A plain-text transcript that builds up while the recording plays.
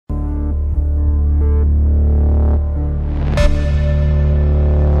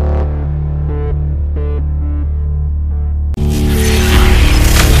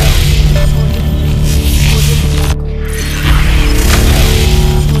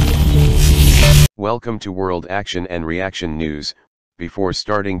Welcome to World Action and Reaction News. Before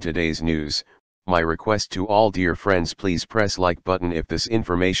starting today's news, my request to all dear friends, please press like button if this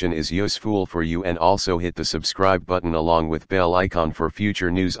information is useful for you, and also hit the subscribe button along with bell icon for future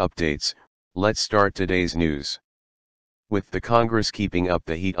news updates. Let's start today's news. With the Congress keeping up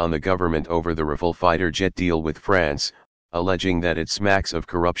the heat on the government over the Rafale fighter jet deal with France, alleging that it smacks of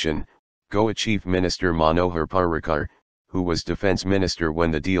corruption, Goa Chief Minister Manohar Parrikar, who was defense minister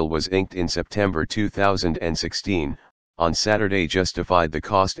when the deal was inked in September 2016, on Saturday justified the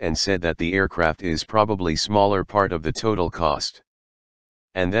cost and said that the aircraft is probably smaller part of the total cost,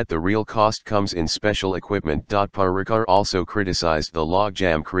 and that the real cost comes in special equipment. Parrikar also criticized the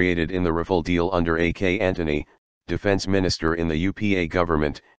logjam created in the Rafale deal under A.K. Antony, defense minister in the UPA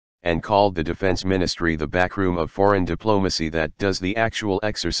government, and called the defense ministry the backroom of foreign diplomacy that does the actual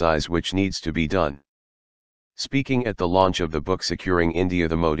exercise which needs to be done. Speaking at the launch of the book Securing India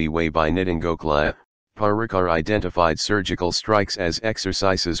the Modi Way by Nitin Gokhale, Parrikar identified surgical strikes as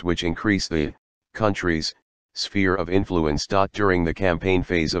exercises which increase the country's sphere of influence. During the campaign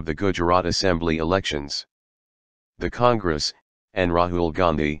phase of the Gujarat Assembly elections, the Congress, and Rahul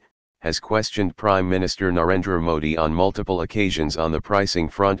Gandhi, has questioned Prime Minister Narendra Modi on multiple occasions on the pricing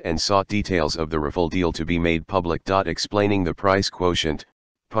front and sought details of the Rafale deal to be made public. Explaining the price quotient,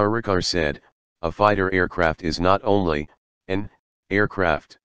 Parrikar said, "A fighter aircraft is not only an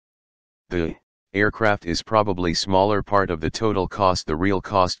aircraft. The aircraft is probably smaller part of the total cost. The real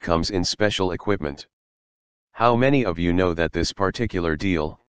cost comes in special equipment. How many of you know that this particular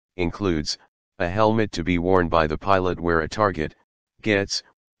deal includes a helmet to be worn by the pilot where a target gets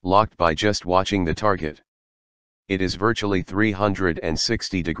locked by just watching the target? It is virtually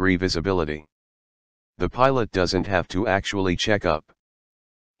 360-degree visibility. The pilot doesn't have to actually check up.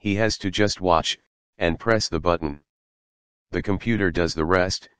 He has to just watch, and press the button. The computer does the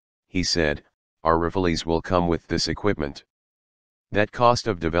rest," he said. "Our Rafales will come with this equipment. That cost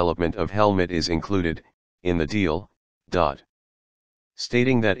of development of helmet is included in the deal."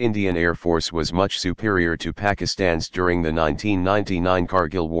 Stating that Indian Air Force was much superior to Pakistan's during the 1999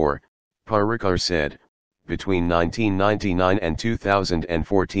 Kargil War, Parrikar said, "Between 1999 and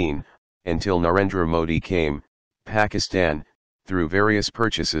 2014, until Narendra Modi came, Pakistan, through various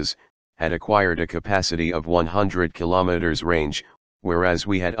purchases, had acquired a capacity of 100 km range, whereas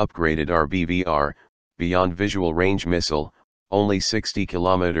we had upgraded our BVR, Beyond Visual Range missile, only 60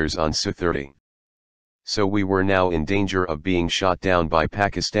 km on Su-30. So we were now in danger of being shot down by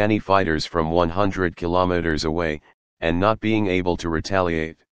Pakistani fighters from 100 km away, and not being able to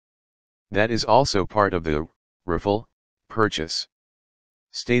retaliate. That is also part of the Rafale purchase."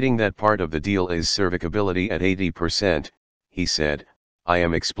 Stating that part of the deal is serviceability at 80%, he said, "I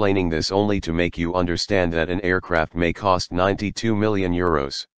am explaining this only to make you understand that an aircraft may cost 92 million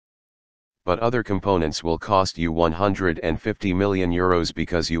euros. But other components will cost you 150 million euros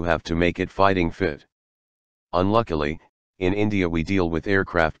because you have to make it fighting fit. Unluckily, in India we deal with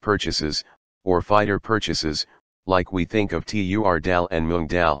aircraft purchases, or fighter purchases, like we think of Tur Dal and Mung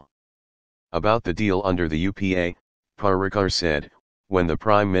Dal." About the deal under the UPA, Parrikar said, "When the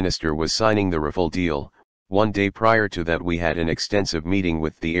Prime Minister was signing the Rafale deal, one day prior to that we had an extensive meeting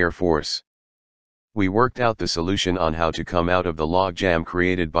with the Air Force. We worked out the solution on how to come out of the logjam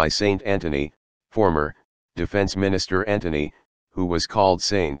created by Saint Antony, former Defense Minister Antony, who was called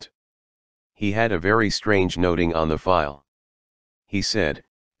Saint. He had a very strange noting on the file. He said,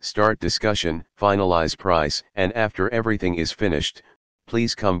 'Start discussion, finalize price, and after everything is finished,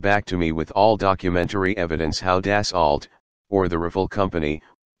 please come back to me with all documentary evidence how Das Alt, or the Rafale company,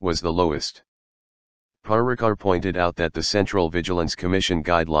 was the lowest.'" Parrikar pointed out that the Central Vigilance Commission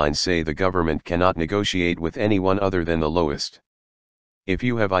guidelines say the government cannot negotiate with anyone other than the lowest. If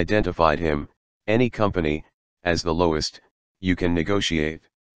you have identified him, any company, as the lowest, you can negotiate.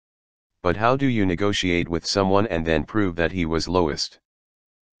 But how do you negotiate with someone and then prove that he was lowest?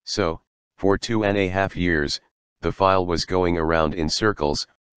 So, for 2.5 years, the file was going around in circles,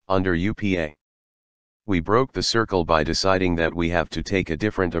 under UPA. We broke the circle by deciding that we have to take a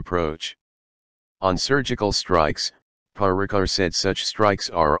different approach. On surgical strikes, Parrikar said such strikes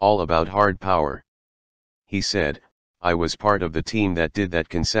are all about hard power. He said, "I was part of the team that did that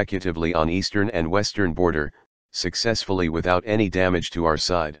consecutively on eastern and western border, successfully without any damage to our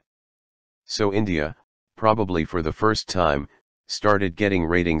side. So India, probably for the first time, started getting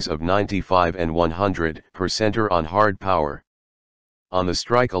ratings of 95 and 100% on hard power. On the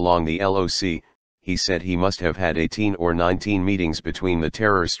strike along the LOC, he said he must have had 18 or 19 meetings between the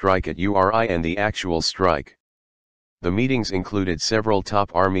terror strike at URI and the actual strike. The meetings included several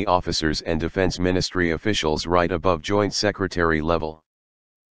top army officers and defense ministry officials right above joint secretary level.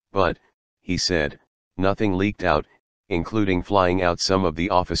 But, he said, nothing leaked out, including flying out some of the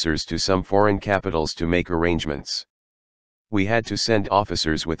officers to some foreign capitals to make arrangements. We had to send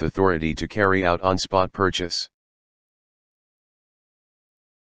officers with authority to carry out on-spot purchase.